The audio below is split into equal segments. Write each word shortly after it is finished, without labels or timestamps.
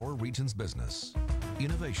region's business.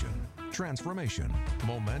 Innovation, transformation,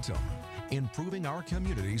 momentum, improving our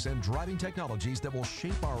communities and driving technologies that will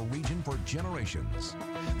shape our region for generations.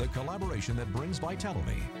 The collaboration that brings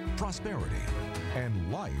vitality, prosperity,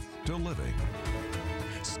 and life to living.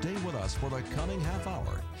 Stay with us for the coming half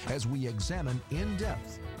hour as we examine in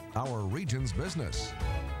depth our region's business.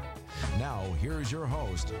 Now, here's your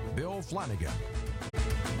host, Bill Flanagan.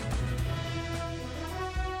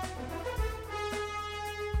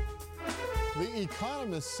 The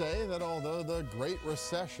economists say that although the Great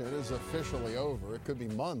Recession is officially over, it could be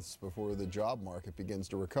months before the job market begins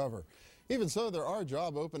to recover. Even so, there are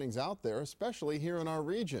job openings out there, especially here in our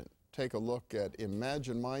region. Take a look at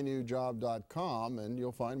imaginemynewjob.com and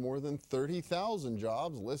you'll find more than 30,000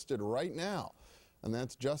 jobs listed right now. And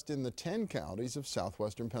that's just in the 10 counties of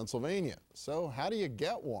southwestern Pennsylvania. So how do you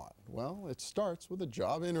get one? Well, it starts with a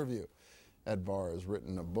job interview. Ed Barr has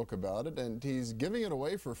written a book about it, and he's giving it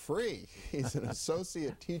away for free. He's an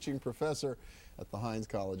associate teaching professor at the Heinz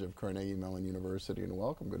College of Carnegie Mellon University. And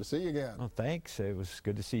welcome. Good to see you again. Well, thanks. It was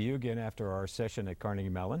good to see you again after our session at Carnegie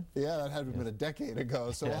Mellon. Yeah, that had been a decade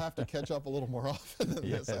ago, so we'll have to catch up a little more often than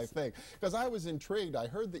this, I think. Because I was intrigued. I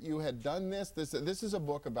heard that you had done this. This is a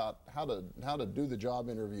book about how to do the job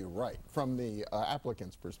interview right from the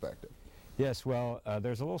applicant's perspective. Yes, well,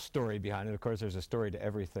 there's a little story behind it. Of course, there's a story to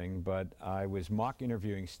everything, but I was mock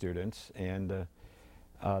interviewing students, and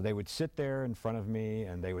they would sit there in front of me,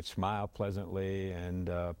 and they would smile pleasantly and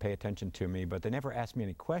pay attention to me, but they never asked me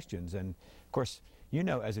any questions. And, of course, you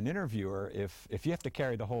know, as an interviewer, if you have to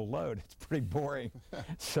carry the whole load, it's pretty boring.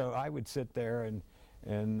 So I would sit there and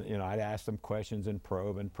you know, I'd ask them questions and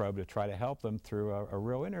probe to try to help them through a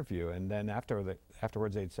real interview. And then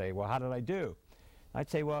afterwards, they'd say, well, how did I do? I'd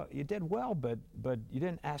say, well, you did well, but you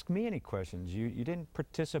didn't ask me any questions. You didn't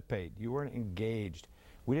participate. You weren't engaged.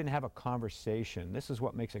 We didn't have a conversation. This is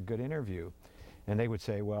what makes a good interview. And they would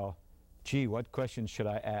say, well, gee, what questions should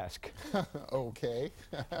I ask? Okay.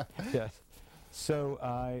 Yes. So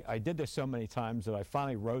I did this so many times that I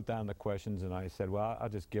finally wrote down the questions, and I said, well, I'll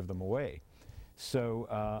just give them away. So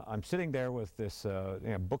I'm sitting there with this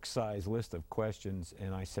book-sized list of questions,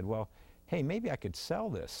 and I said, well, hey, maybe I could sell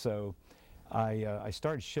this. So I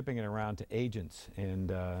started shipping it around to agents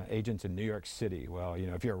and agents in New York City. Well, you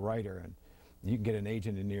know, if you're a writer and you can get an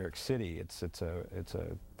agent in New York City, it's a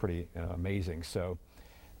pretty amazing. So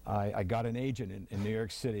I got an agent in New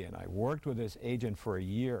York City, and I worked with this agent for a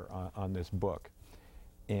year on this book,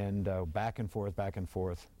 and back and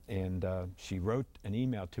forth. And she wrote an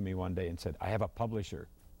email to me one day and said, I have a publisher,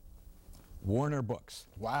 Warner Books.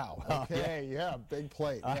 Wow. Okay. Yeah. Big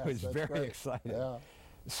plate. I was very excited. Yeah.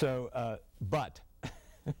 So, but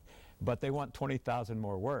they want 20,000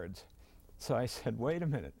 more words. So I said, wait a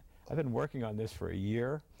minute. I've been working on this for a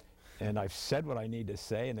year, and I've said what I need to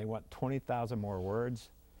say, and they want 20,000 more words.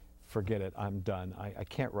 Forget it. I'm done. I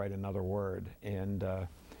can't write another word. And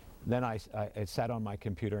then I sat on my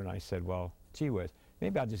computer, and I said, well, gee whiz,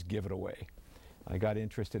 maybe I'll just give it away. I got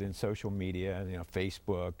interested in social media, you know,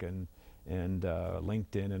 Facebook and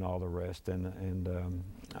LinkedIn and all the rest, and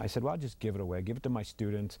I said, well, I'll just give it away, give it to my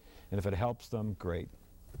students, and if it helps them, great.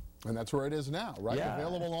 And that's where it is now, right? Yeah.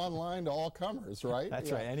 Available online to all comers, right?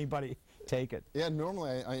 That's right. Anybody take it. Yeah,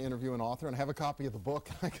 normally I interview an author and I have a copy of the book.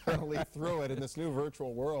 I kind of leaf through it in this new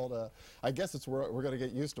virtual world. I guess we're going to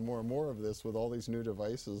get used to more and more of this with all these new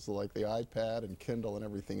devices like the iPad and Kindle and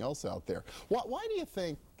everything else out there. Why do you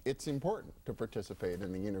think it's important to participate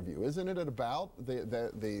in the interview? Isn't it about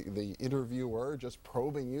the interviewer just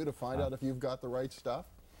probing you to find out if you've got the right stuff?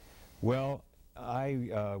 Well,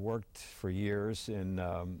 I worked for years in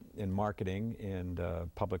marketing and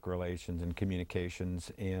public relations and communications,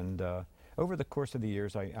 and over the course of the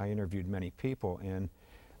years I interviewed many people, and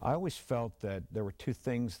I always felt that there were two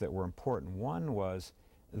things that were important. One was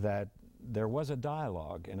that there was a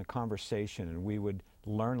dialogue and a conversation, and we would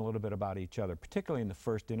learn a little bit about each other, particularly in the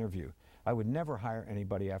first interview. I would never hire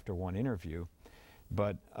anybody after one interview,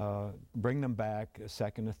 but bring them back a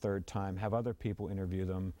second, a third time, have other people interview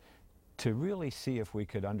them to really see if we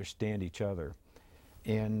could understand each other.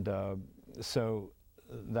 And so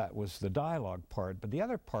that was the dialogue part, but the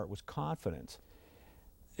other part was confidence.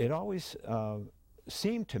 It always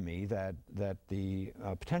seemed to me that the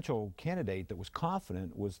potential candidate that was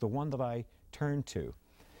confident was the one that I turned to.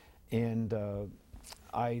 And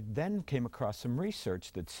I then came across some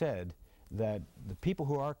research that said that the people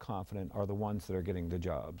who are confident are the ones that are getting the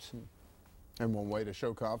jobs. And one way to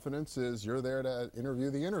show confidence is you're there to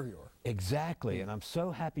interview the interviewer. Exactly, and I'm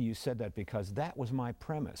so happy you said that, because that was my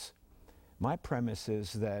premise. My premise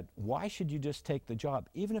is that why should you just take the job,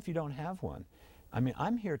 even if you don't have one? I mean,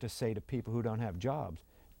 I'm here to say to people who don't have jobs,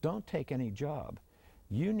 don't take any job.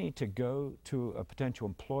 You need to go to a potential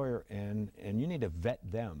employer and you need to vet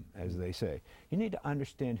them, as they say. You need to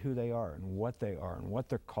understand who they are and what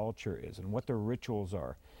their culture is and what their rituals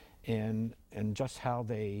are and just how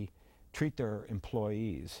they treat their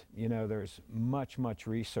employees. You know, there's much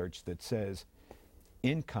research that says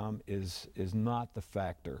income is not the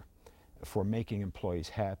factor for making employees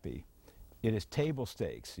happy. It is table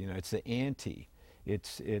stakes, you know, it's the ante.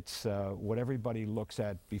 It's what everybody looks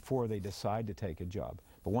at before they decide to take a job.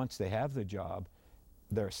 But once they have the job,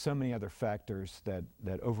 there are so many other factors that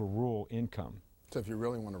overrule income. So if you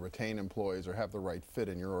really want to retain employees or have the right fit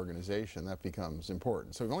in your organization, that becomes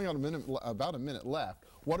important. So we've only got about a minute left.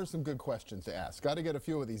 What are some good questions to ask? Got to get a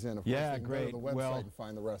few of these in. Of course, you can go to the website and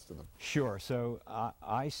find the rest of them. Sure. So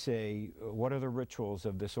I say, what are the rituals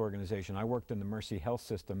of this organization? I worked in the Mercy Health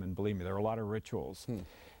System, and believe me, there are a lot of rituals.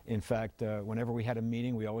 In fact, whenever we had a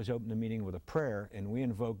meeting, we always opened the meeting with a prayer, and we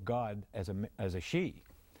invoked God as a she.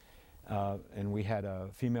 And we had a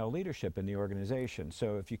female leadership in the organization.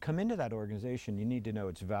 So if you come into that organization, you need to know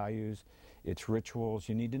its values, its rituals,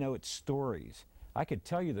 you need to know its stories. I could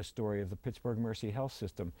tell you the story of the Pittsburgh Mercy Health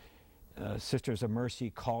System. Sisters of Mercy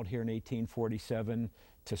called here in 1847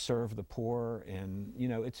 to serve the poor, and you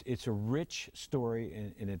know, it's a rich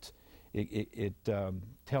story, and it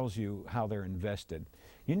tells you how they're invested.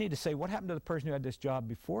 You need to say, what happened to the person who had this job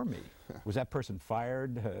before me? Was that person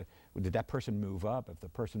fired? Did that person move up? If the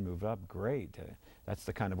person moved up, great. That's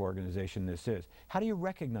the kind of organization this is. How do you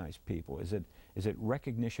recognize people? Is it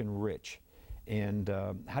recognition rich? And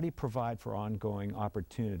how do you provide for ongoing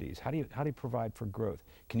opportunities? How do you provide for growth?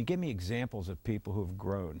 Can you give me examples of people who have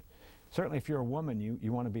grown? Certainly if you're a woman,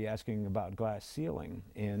 you want to be asking about glass ceiling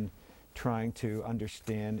and trying to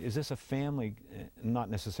understand, is this a family, not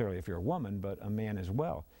necessarily if you're a woman, but a man as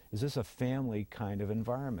well. Is this a family kind of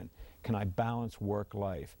environment? Can I balance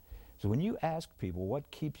work-life? So when you ask people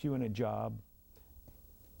what keeps you in a job,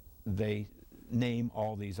 they name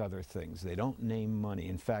all these other things. They don't name money.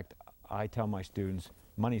 In fact, I tell my students,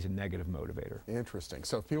 money's a negative motivator. Interesting.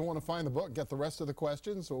 So if people want to find the book, get the rest of the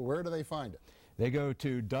questions, well, where do they find it? They go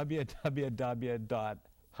to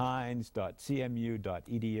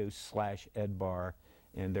www.hines.cmu.edu/Ed Barr,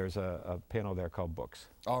 and there's a panel there called Books.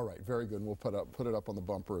 All right, very good. We'll put it up on the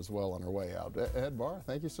bumper as well on our way out. Ed Barr,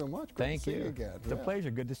 thank you so much. Great Thank to see you. you again. It's a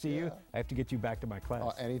pleasure. Good to see you. I have to get you back to my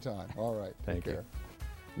class. Anytime. All right. Thank you.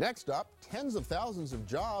 Next up, tens of thousands of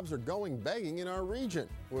jobs are going begging in our region.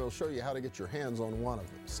 We'll show you how to get your hands on one of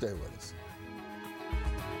them. Stay with us.